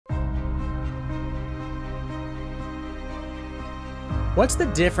What's the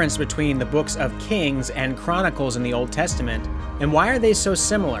difference between the books of Kings and Chronicles in the Old Testament, and why are they so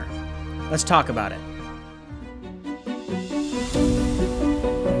similar? Let's talk about it.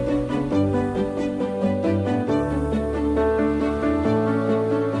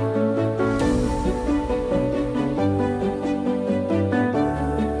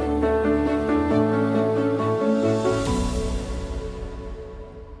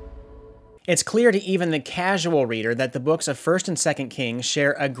 It's clear to even the casual reader that the books of 1st and 2nd Kings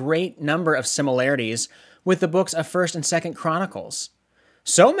share a great number of similarities with the books of 1st and 2nd Chronicles.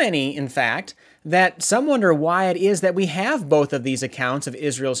 So many, in fact, that some wonder why it is that we have both of these accounts of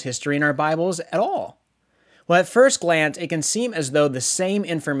Israel's history in our Bibles at all. Well, at first glance, it can seem as though the same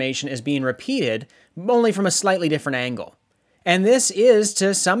information is being repeated, only from a slightly different angle. And this is,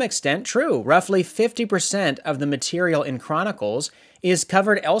 to some extent, true. Roughly 50% of the material in Chronicles is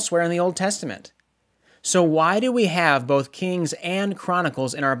covered elsewhere in the Old Testament. So why do we have both Kings and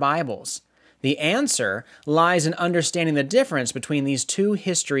Chronicles in our Bibles? The answer lies in understanding the difference between these two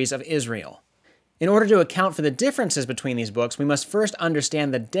histories of Israel. In order to account for the differences between these books, we must first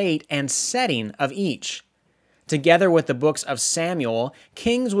understand the date and setting of each. Together with the books of Samuel,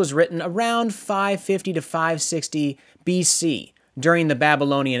 Kings was written around 550 to 560 BC during the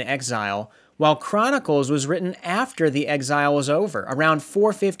Babylonian exile, while Chronicles was written after the exile was over, around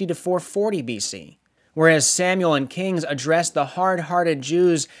 450 to 440 BC. Whereas Samuel and Kings addressed the hard-hearted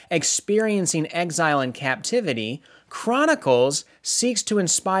Jews experiencing exile and captivity, Chronicles seeks to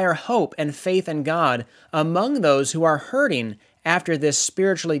inspire hope and faith in God among those who are hurting after this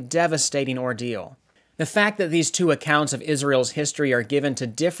spiritually devastating ordeal. The fact that these two accounts of Israel's history are given to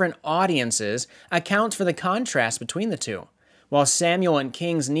different audiences accounts for the contrast between the two. While Samuel and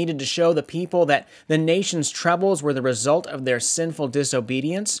Kings needed to show the people that the nation's troubles were the result of their sinful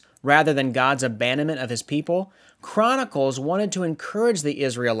disobedience rather than God's abandonment of his people, Chronicles wanted to encourage the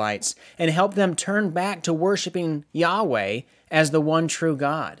Israelites and help them turn back to worshiping Yahweh as the one true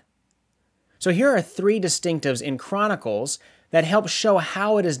God. So here are three distinctives in Chronicles that help show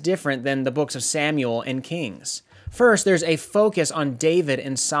how it is different than the books of Samuel and Kings. First, there's a focus on David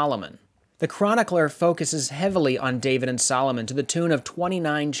and Solomon. The chronicler focuses heavily on David and Solomon to the tune of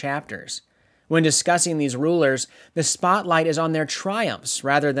 29 chapters. When discussing these rulers, the spotlight is on their triumphs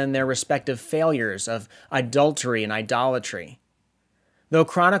rather than their respective failures of adultery and idolatry. Though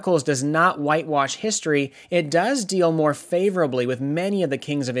Chronicles does not whitewash history, it does deal more favorably with many of the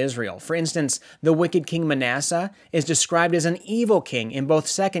kings of Israel. For instance, the wicked king Manasseh is described as an evil king in both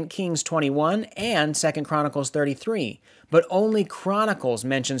 2 Kings 21 and 2 Chronicles 33, but only Chronicles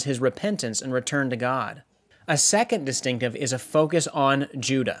mentions his repentance and return to God. A second distinctive is a focus on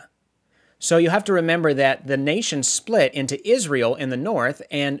Judah. So you have to remember that the nation split into Israel in the north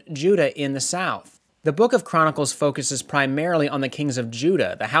and Judah in the south. The book of Chronicles focuses primarily on the kings of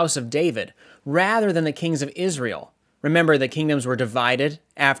Judah, the house of David, rather than the kings of Israel. Remember, the kingdoms were divided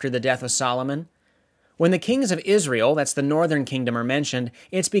after the death of Solomon. When the kings of Israel, that's the northern kingdom, are mentioned,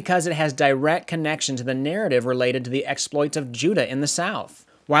 it's because it has direct connection to the narrative related to the exploits of Judah in the south.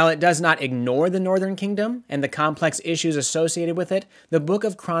 While it does not ignore the northern kingdom and the complex issues associated with it, the book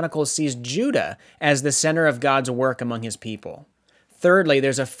of Chronicles sees Judah as the center of God's work among his people. Thirdly,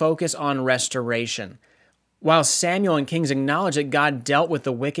 there's a focus on restoration. While Samuel and Kings acknowledge that God dealt with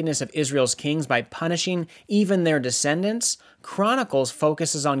the wickedness of Israel's kings by punishing even their descendants, Chronicles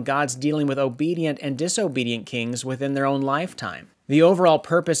focuses on God's dealing with obedient and disobedient kings within their own lifetime. The overall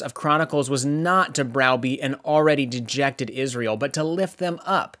purpose of Chronicles was not to browbeat an already dejected Israel, but to lift them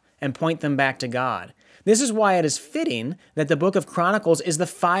up and point them back to God. This is why it is fitting that the book of Chronicles is the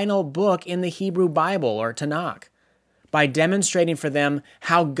final book in the Hebrew Bible, or Tanakh. By demonstrating for them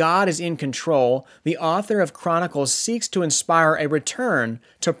how God is in control, the author of Chronicles seeks to inspire a return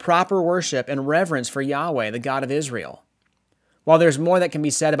to proper worship and reverence for Yahweh, the God of Israel. While there's more that can be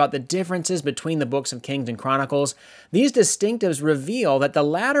said about the differences between the books of Kings and Chronicles, these distinctives reveal that the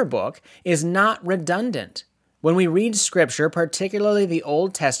latter book is not redundant. When we read Scripture, particularly the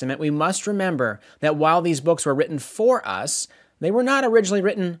Old Testament, we must remember that while these books were written for us, they were not originally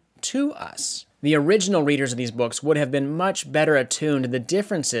written to us. The original readers of these books would have been much better attuned to the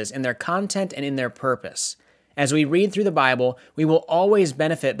differences in their content and in their purpose. As we read through the Bible, we will always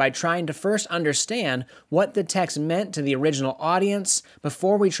benefit by trying to first understand what the text meant to the original audience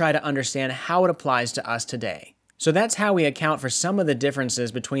before we try to understand how it applies to us today. So that's how we account for some of the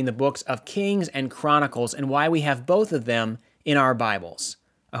differences between the books of Kings and Chronicles and why we have both of them in our Bibles.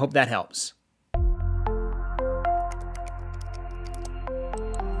 I hope that helps.